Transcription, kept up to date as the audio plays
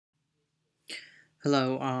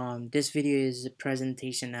Hello, this video is a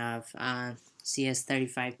presentation of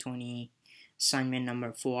CS3520 assignment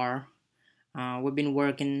number 4. We've been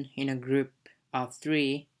working in a group of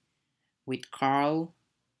 3 with Carl,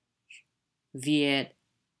 Viet,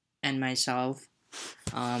 and myself.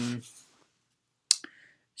 Um,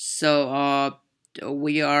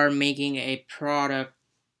 we are making a product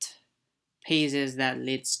pages that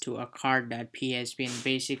leads to a card.php, and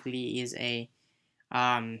basically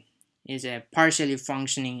um, is a partially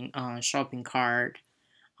functioning shopping cart.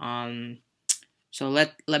 Um, so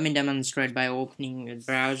let me demonstrate by opening the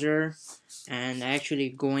browser and actually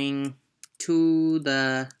going to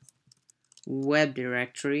the web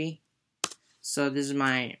directory. So this is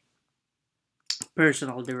my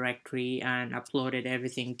personal directory and uploaded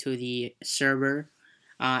everything to the server.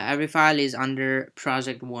 Every file is under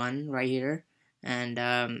project 1 right here,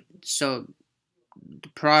 and so the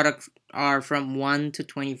products are from 1 to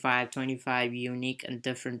 25 unique and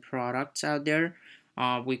different products out there.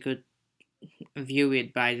 We could view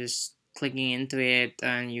it by just clicking into it,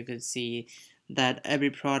 and you could see that every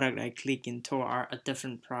product I click into are a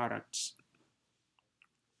different products.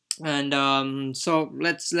 And so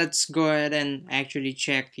let's go ahead and actually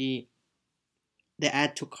check the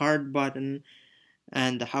add to cart button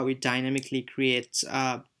and how it dynamically creates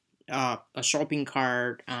a shopping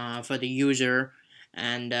cart for the user.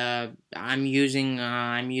 And I'm using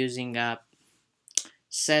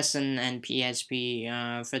session and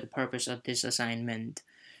PHP for the purpose of this assignment.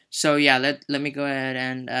 So yeah, let me go ahead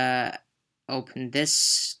and open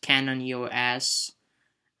this Canon EOS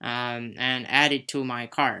and add it to my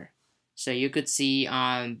cart. So you could see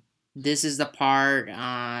this is the part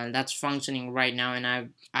that's functioning right now,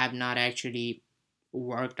 and I've not actually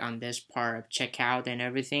worked on this part of checkout and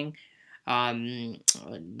everything.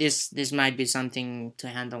 This might be something to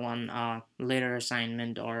handle on later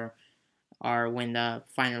assignment or when the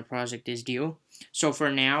final project is due. So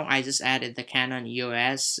for now, I just added the Canon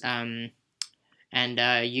EOS, and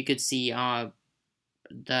you could see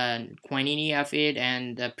the quantity of it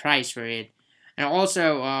and the price for it. And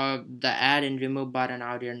also, the add and remove button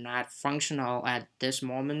out here not functional at this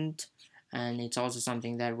moment, and it's also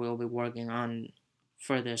something that we'll be working on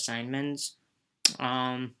for the assignments.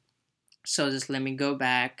 Um, so just let me go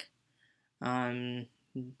back um,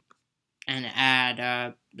 and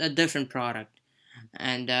add a different product.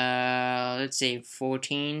 And let's say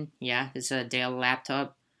 14. Yeah, it's a Dell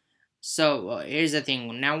laptop. So here's the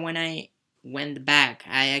thing. Now when I went back,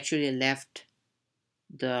 I actually left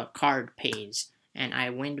the card page and I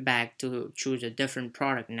went back to choose a different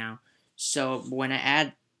product now. So when I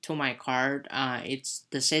add to my card, it's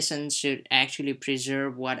the session should actually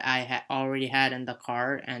preserve what I already had in the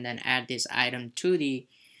card and then add this item to the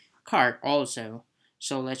card also.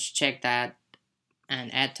 So let's check that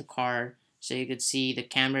and add to cart. So you could see the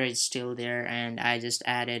camera is still there, and I just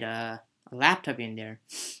added a laptop in there.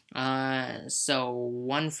 So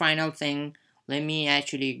one final thing, let me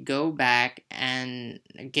actually go back and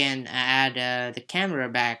again add the camera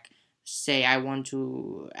back. Say I want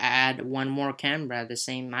to add one more camera, the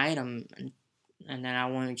same item, and then I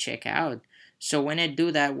want to check out. So when I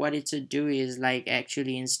do that, what it should do is like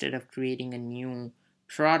actually instead of creating a new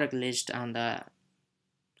product list on the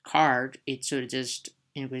card, it should just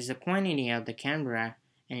increase the quantity of the camera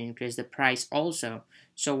and increase the price also.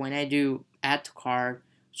 So when I do add to cart,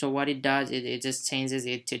 so what it does is it just changes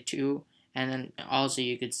it to 2, and then also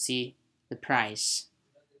you could see the price.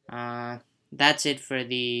 That's it for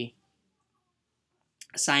the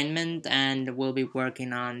assignment, and we'll be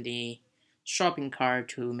working on the shopping cart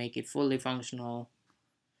to make it fully functional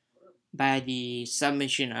by the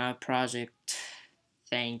submission of project.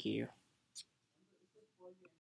 Thank you.